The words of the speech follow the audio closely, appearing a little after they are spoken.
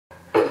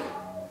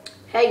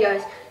Hey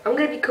guys, I'm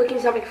going to be cooking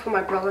something for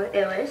my brother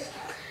Ellis,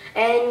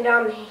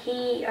 and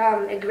he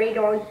agreed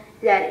on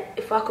that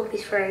if I cook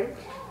this for him,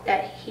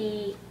 that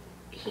he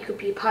could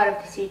be a part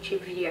of this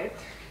YouTube video,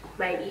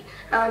 maybe.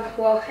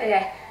 Well,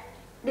 okay,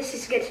 let's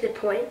just get to the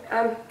point.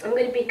 I'm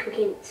going to be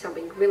cooking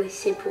something really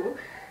simple,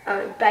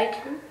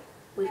 bacon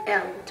with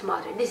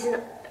tomato. This is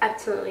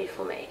absolutely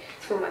for me,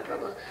 it's for my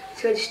brother,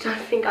 so just don't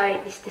think I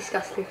eat this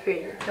disgusting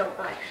food, don't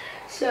mind.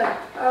 So,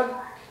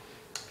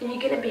 you're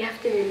going to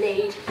have to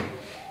need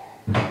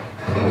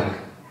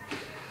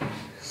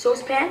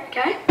saucepan,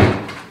 okay?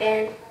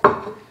 And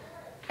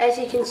as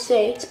you can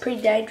see, it's pretty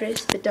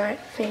dangerous, but don't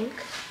think.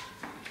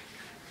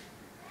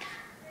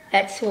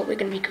 That's what we're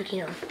going to be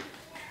cooking on.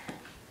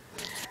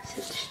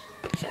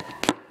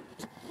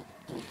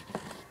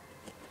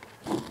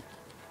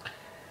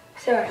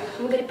 So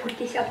I'm going to put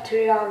this up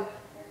to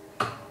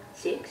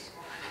 6.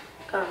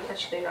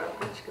 Actually no,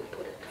 I'm just going to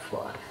put it to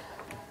 5.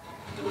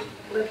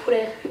 I'm going to put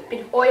a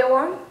bit of oil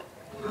on.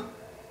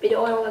 Bit of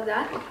oil like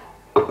that.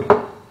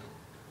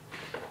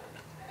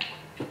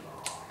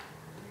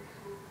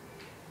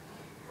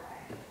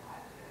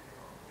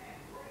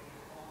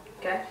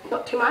 Okay,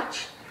 not too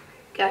much.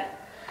 Okay.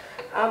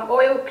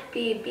 Oil could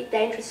be a bit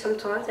dangerous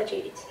sometimes.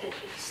 Actually, it's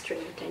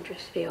extremely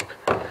dangerous to be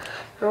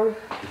honest.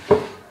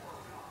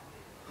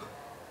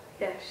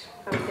 Yes,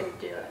 I'm gonna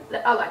do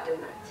it. I like doing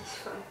that. It's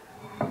fun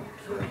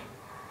for me.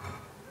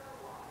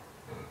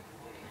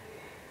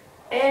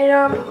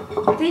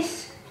 And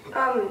this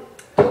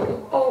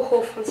all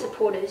Hawthorn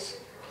supporters,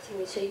 as you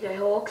can see, go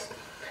Hawks.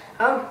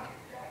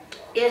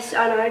 Yes,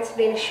 I know it's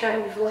been a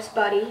shame we've lost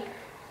Buddy.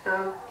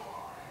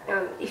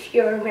 If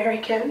you're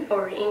American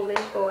or English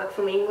or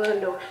from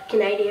England or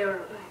Canadian,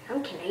 or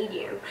I'm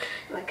Canadian,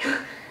 like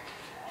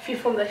if you're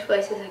from those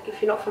places, like if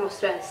you're not from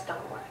Australia, it's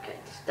don't work. Okay,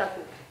 it just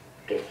doesn't.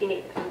 Because you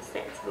need to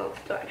understand, it's a long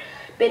story.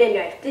 But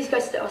anyway, this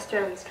goes to the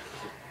Australians.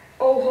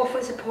 All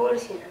Hawthorn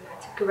supporters, you know,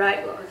 it's a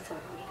great loss.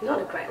 Not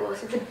a great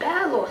loss, it's a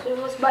bad loss. We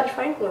lost Buddy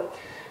Franklin,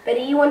 but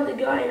he wanted to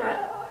go, and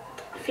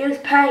I feel his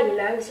pain. You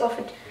know, he was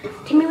offered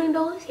 $10 million.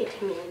 Yeah,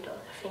 $10 million.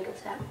 I think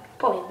it's that.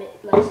 Probably a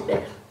bit less,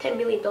 but $10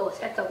 million.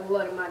 That's a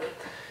lot of money.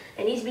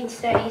 And he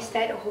stayed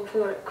at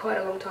Hawthorn quite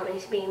a long time. And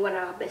he's been one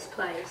of our best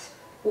players.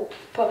 Well,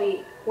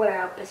 probably one of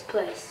our best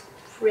players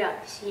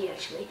throughout this year,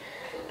 actually.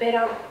 But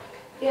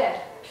yeah.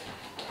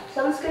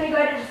 So I'm just gonna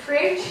go to the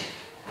fridge.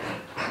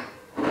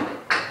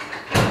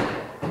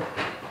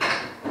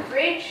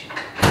 Fridge.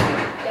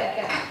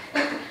 Yeah,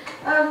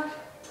 okay.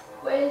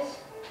 Where's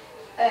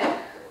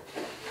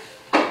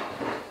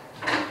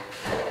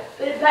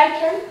bit of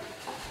bacon.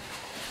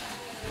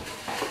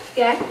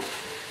 Okay,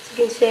 as you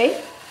can see,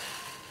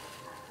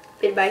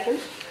 bit of bacon.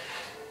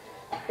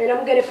 And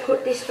I'm gonna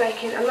put this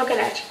bacon. I'm not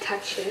gonna actually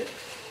touch it.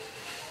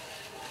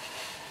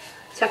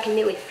 So I can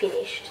nearly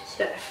finished.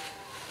 So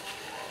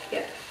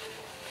yeah.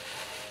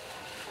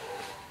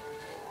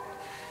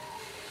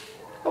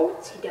 Oh,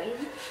 what's he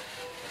doing?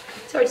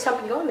 Sorry,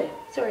 something on there.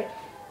 Sorry.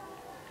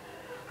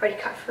 Already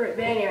cut through it.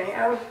 But anyway,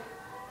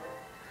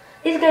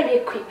 this is going to be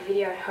a quick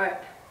video, I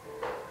hope.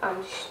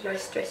 Just no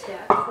stress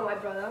out for my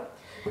brother.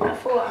 I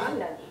haven't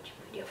done a YouTube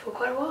video for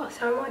quite a while,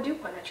 so I might do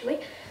one actually.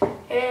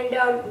 And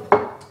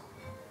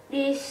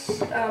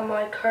this,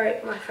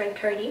 my friend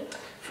Cody,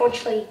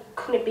 fortunately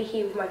couldn't be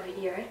here with my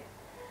video.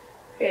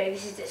 Yeah,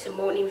 this is just a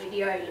morning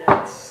video, you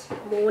know, it's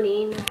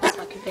morning, it's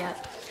like about,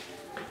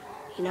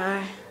 you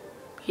know,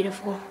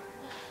 beautiful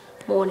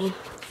morning.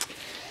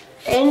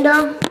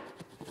 And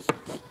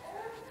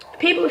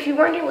people, if you're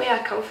wondering where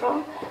I come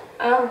from,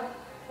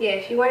 yeah,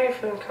 if you're wondering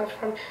where I come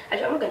from,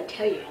 actually, I'm not going to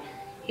tell you.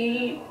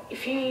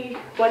 If you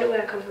wonder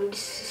where I come from,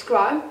 just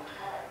subscribe.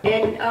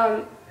 And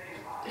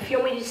if you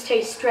want me to just tell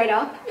you straight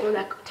up, or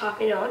like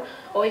type it on,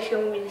 or if you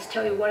want me to just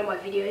tell you one of my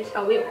videos,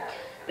 I will.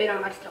 But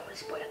I just don't want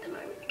to spoil it at the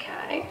moment,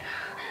 okay?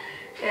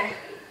 Yeah.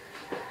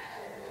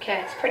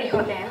 Okay, it's pretty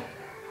hot now.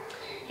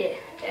 Yeah,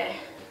 yeah.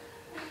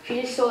 If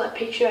you just saw that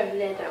picture over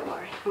there, don't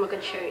worry. I'm not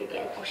going to show you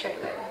again. I'll show you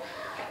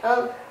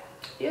later.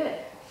 Yeah,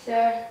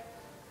 so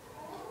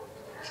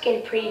it's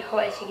getting pretty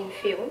hot, as you can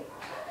feel.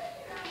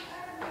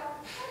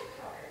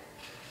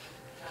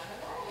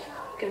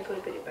 I'm going to put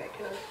a bit of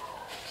bacon on it.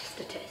 Just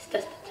a test,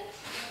 just a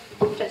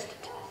test. Just a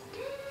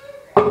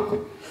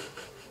test.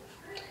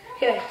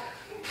 Yeah,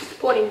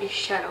 supporting this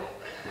channel.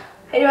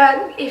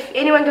 Anyway, if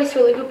anyone goes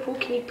to Liverpool,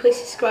 can you please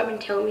subscribe and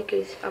tell me,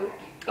 because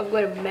I've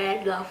got a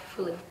mad love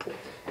for Liverpool.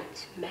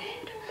 It's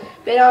mad.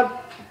 But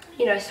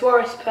you know,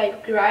 Suarez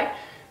played great,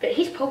 but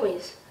his problem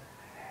is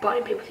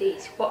biting people's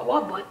ears.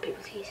 Why bite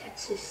people's ears?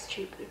 That's just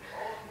stupid.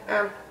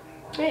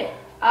 Yeah,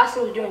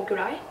 Arsenal's doing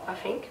great, I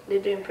think. They're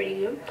doing pretty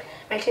good.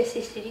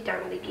 Manchester City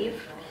don't really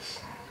give.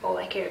 All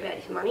they care about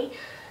is money.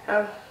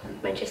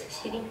 Manchester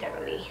City don't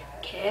really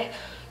care.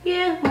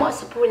 Yeah, might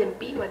support them a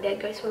bit. My dad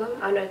goes for them.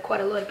 I know quite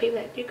a lot of people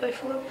that do go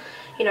for them.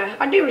 You know,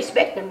 I do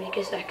respect them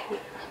because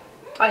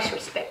I just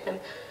respect them.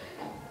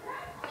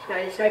 You know,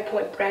 there's no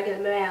point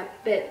bragging them out,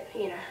 but,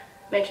 you know,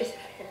 Manchester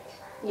fans,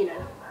 you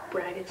know,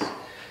 braggers.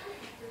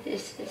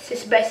 It's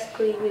just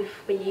basically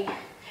when you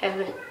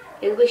have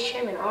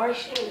Englisham and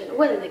Irisham, and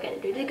what are they going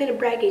to do? They're going to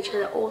brag each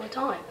other all the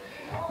time.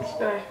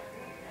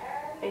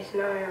 There's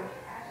no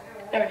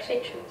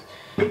exceptions.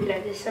 You know,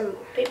 there's some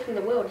people in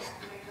the world,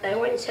 they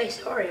won't say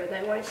sorry, or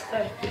they won't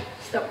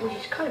stop, which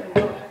is kind of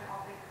annoying.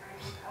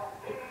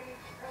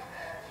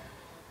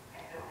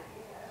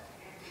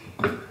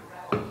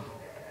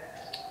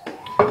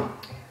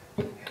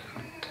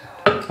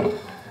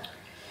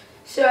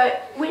 So,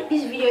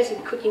 this video is a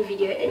cooking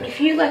video, and if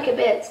you like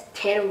about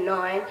 10 or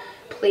 9,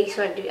 please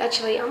don't do.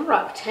 Actually, I'm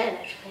right with 10.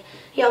 Actually,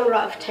 yeah, I'm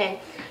right with 10.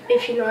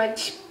 If you're not,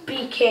 just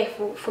be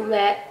careful from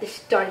that.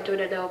 Just don't do it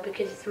at all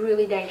because it's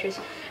really dangerous.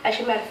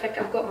 Actually, matter of fact,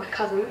 I've got my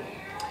cousin,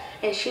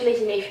 and she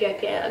lives in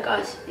Ethiopia.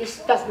 Guys, this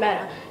doesn't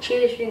matter. She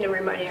lives in a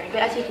remote area,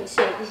 but as you can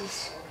see, this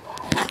is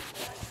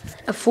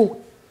a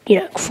full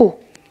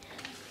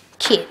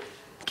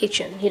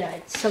kitchen. You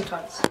know,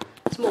 sometimes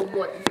it's more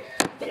modern,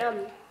 but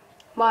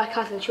my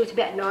cousin, she was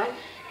about 9,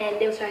 and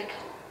there was like,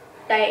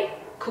 they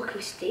cooked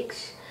with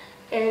sticks,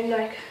 and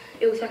like,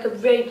 it was like a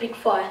very big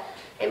fire,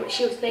 and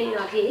she was standing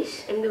like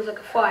this, and there was like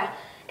a fire,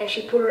 and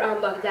she put her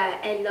arm like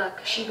that, and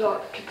like, she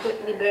got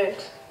completely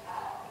burnt,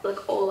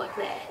 like all like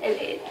that, and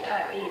it,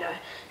 you know,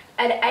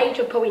 at an age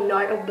of probably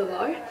 9 or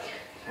below,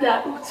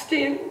 that would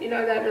sting, you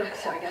know,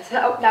 sorry guys,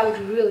 that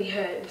would really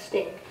hurt and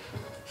sting.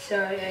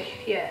 So,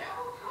 yeah,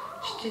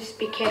 just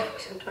be careful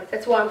sometimes.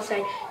 That's why I'm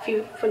saying, if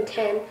you're from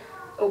 10,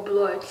 or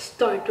below, just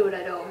don't do it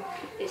at all.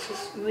 It's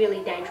just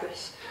really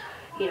dangerous.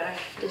 You know,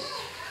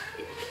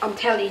 I'm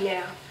telling you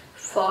now,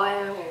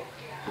 fire or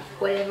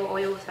whatever,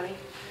 oil or something,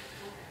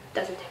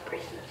 doesn't take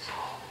prisoners.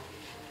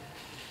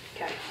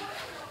 Okay.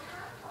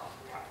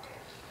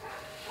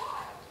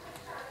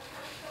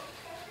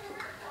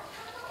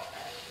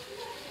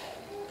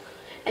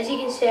 As you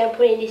can see, I'm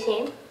putting this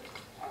in.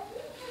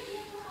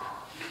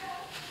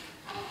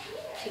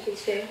 As you can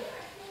see.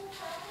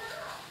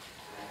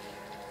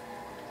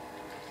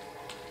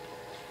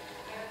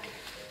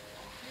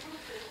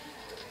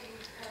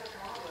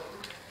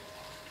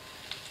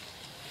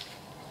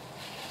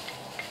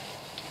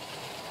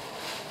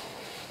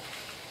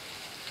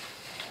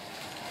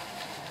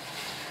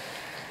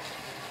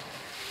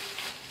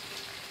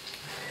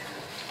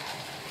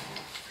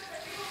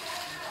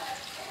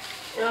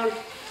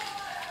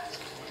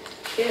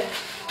 Yeah.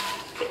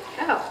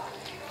 Ow.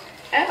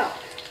 Ow.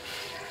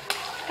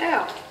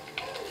 Ow.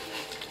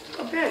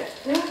 Okay.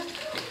 Yeah.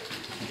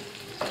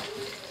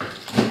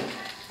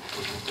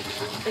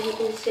 As you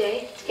can see,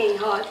 it's getting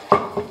hot. So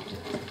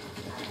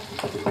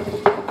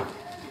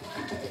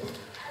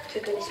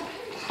I'm going to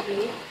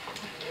see.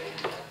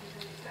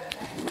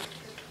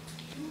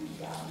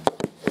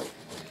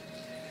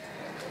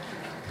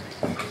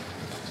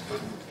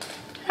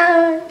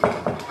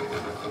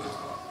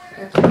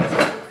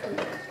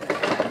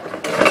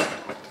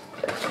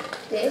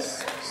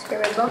 This, just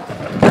remember,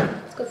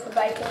 it's good for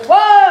baking.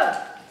 Whoa!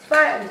 It's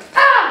fine.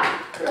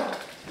 Ah!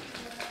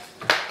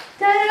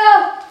 Turn it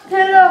off!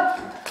 Turn it off!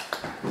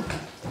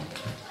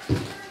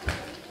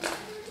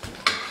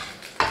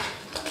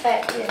 Hey,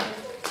 yeah.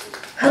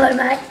 Hello,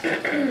 mate.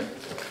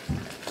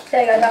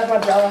 There you go, that's my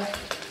brother.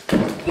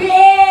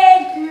 Yeah,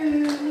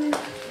 dude!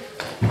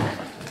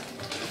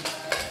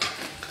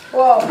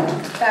 Whoa,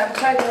 I'm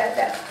trying to get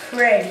that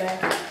frame, man.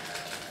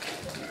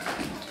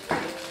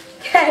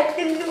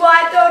 This is why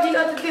I told you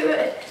not to do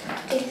it.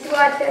 This is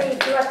why I tell you if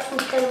you're up to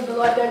 10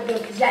 below, don't do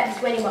it, because that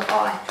just went in my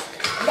eye.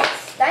 That's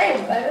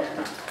staying, baby.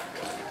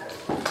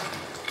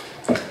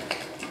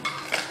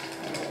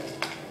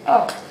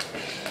 Oh.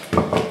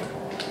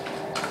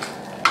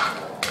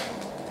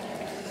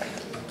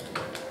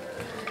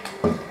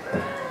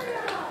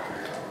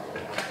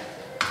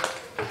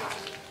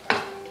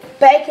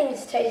 Bacon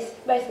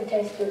basically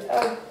tastes good.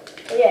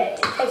 Yeah, it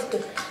tastes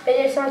good. But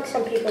there's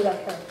some people that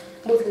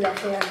most of that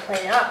thing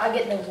unclean. I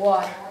get the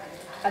why.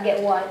 I get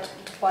why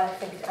I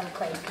think it's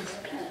unclean because it's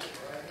pig.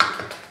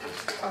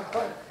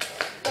 Unclean.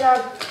 But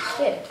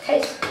yeah,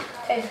 tastes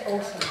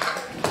awesome.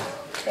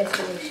 Tastes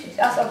delicious.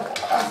 Us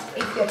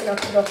Ethiopian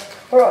Orthodox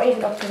or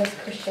even Orthodox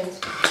Christians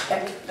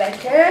don't eat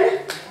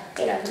bacon.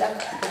 You know,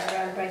 that's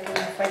around bacon.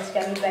 My friends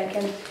gave me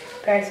bacon.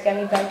 Parents gave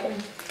me bacon.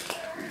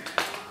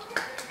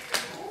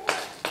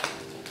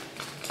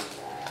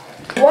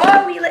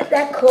 While we let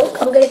that cook,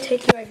 I'm going to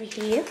take you over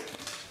here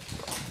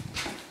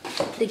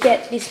to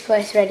get this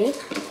place ready.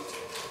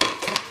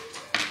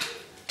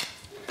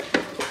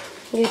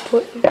 I'm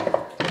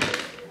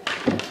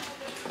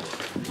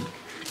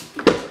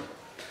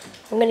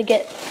going to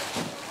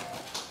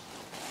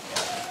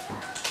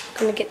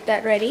get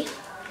that ready,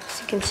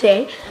 as you can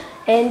see,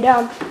 and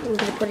I'm going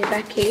to put it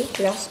back here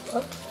to our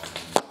spot.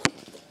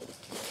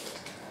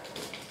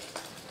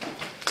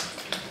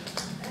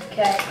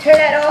 Okay, turn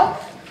that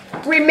off.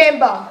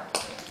 Remember,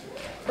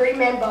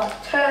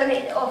 turn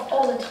it off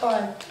all the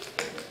time.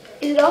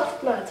 Is it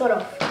off? No, it's not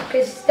off.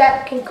 Because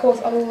that can cause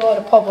a lot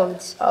of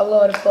problems.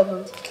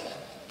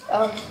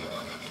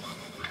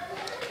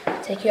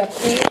 Take you up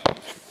there.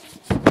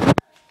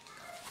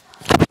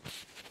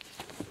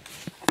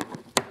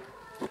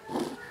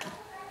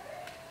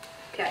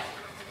 Okay.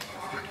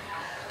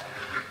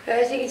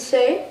 as you can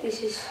see,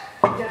 this is,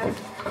 we're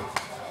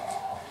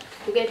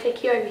going to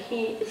take you over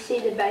here to see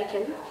the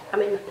bacon. I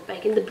mean, not the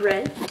bacon, the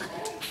bread.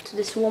 So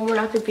just warm it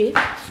up a bit.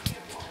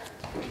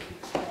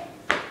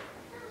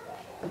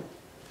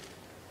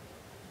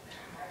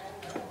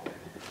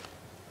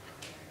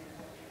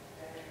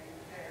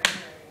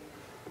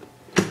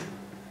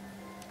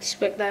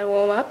 Just let that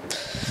warm up.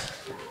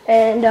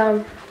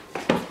 And,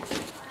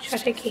 should I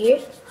take it here?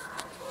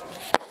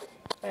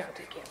 I'll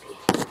take it up here.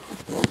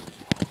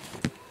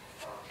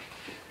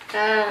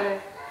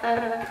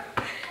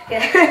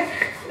 Yeah,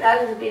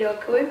 that was a bit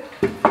awkward.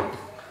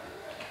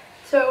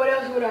 So what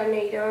else would I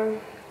need?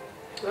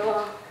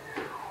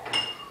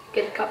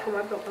 Get a cup for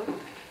my brother.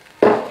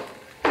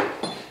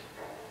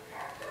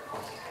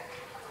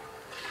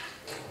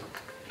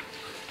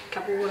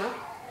 Cup of water.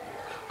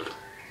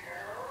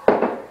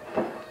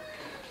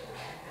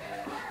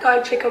 Go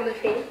and check on the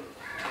thing.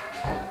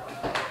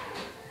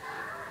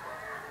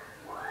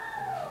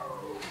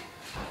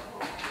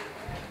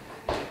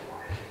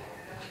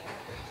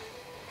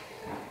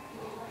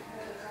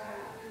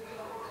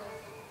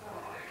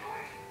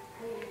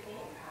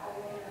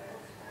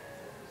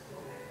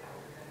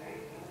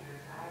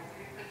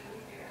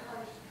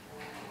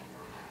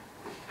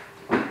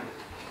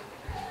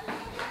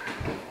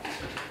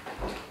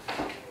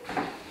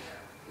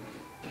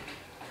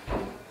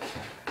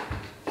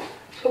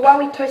 So while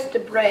we toast the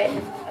bread,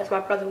 as my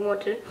brother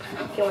wanted,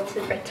 he wants the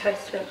bread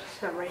toasted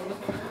for some reason.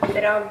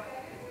 But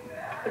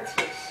what's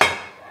this?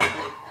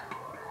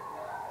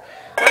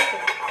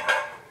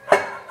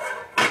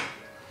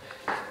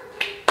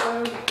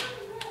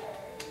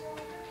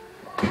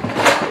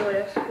 What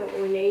else?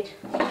 What we need?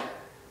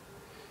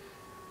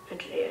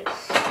 And yeah,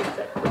 just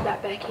put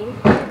that back in.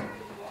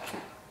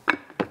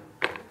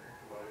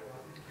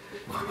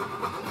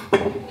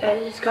 So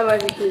just come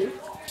over here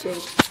to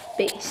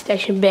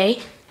station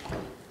B.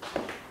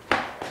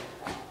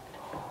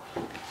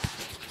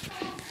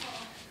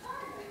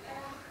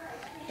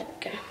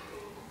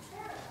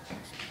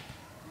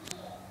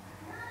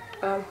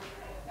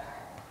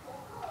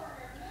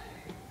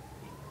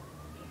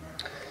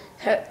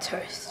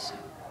 Toast.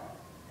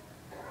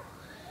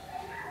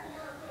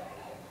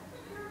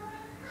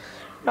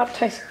 Not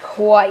toasted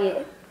quite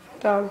yet.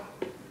 Oh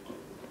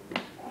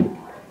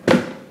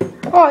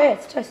yeah,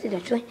 it's toasted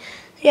actually.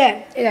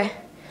 Yeah, okay.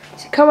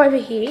 So come over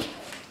here.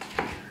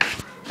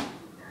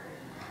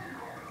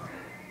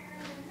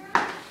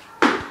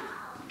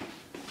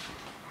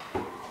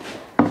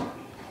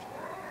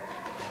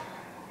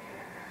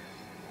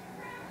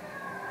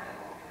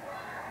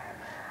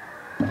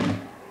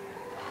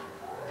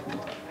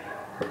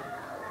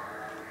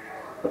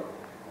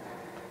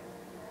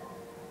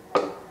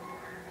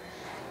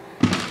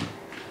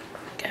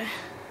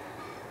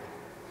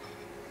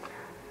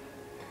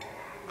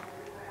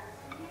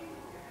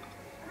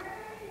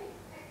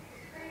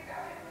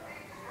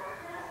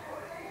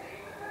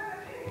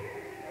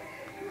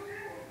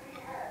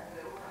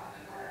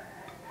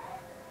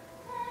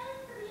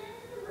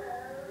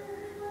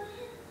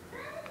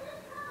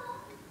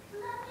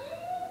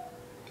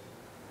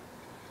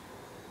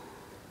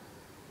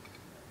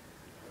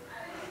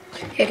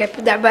 Okay,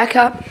 put that back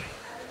up.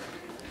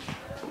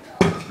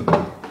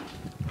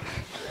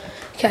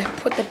 Okay,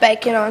 put the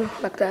bacon on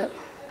like that.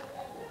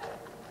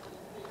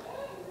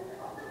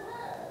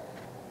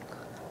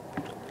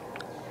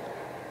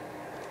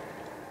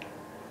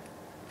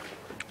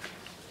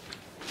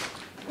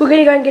 We're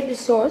gonna go and get the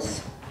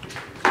sauce.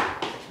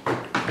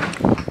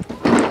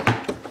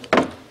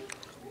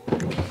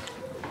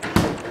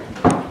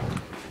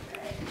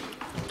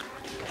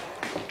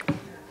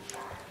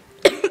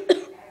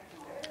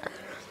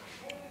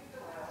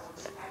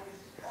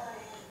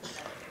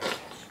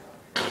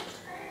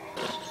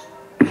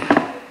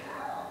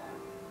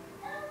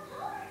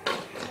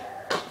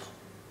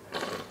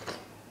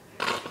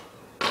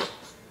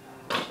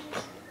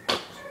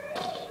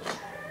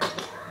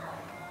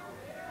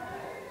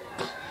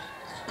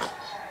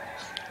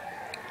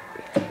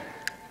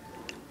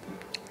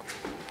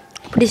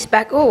 Put this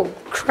back. Oh,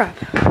 crap.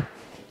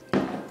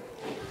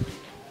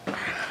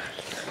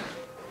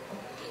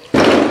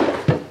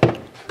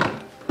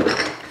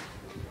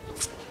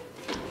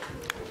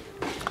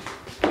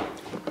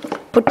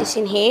 Put this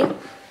in here.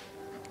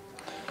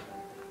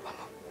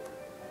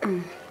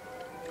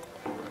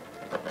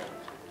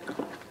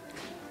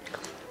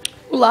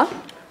 Ula,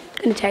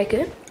 gonna take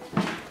it.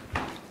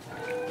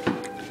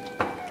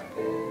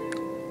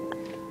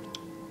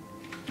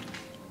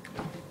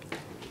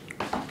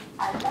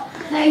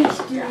 Thanks,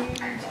 dude.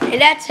 And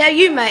that's how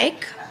you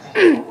make.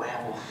 And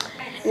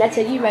that's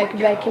how you make a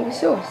bacon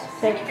sauce.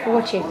 Thank you for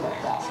watching.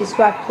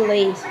 Subscribe,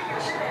 please.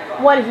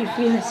 One of you,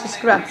 please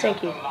subscribe.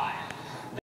 Thank you.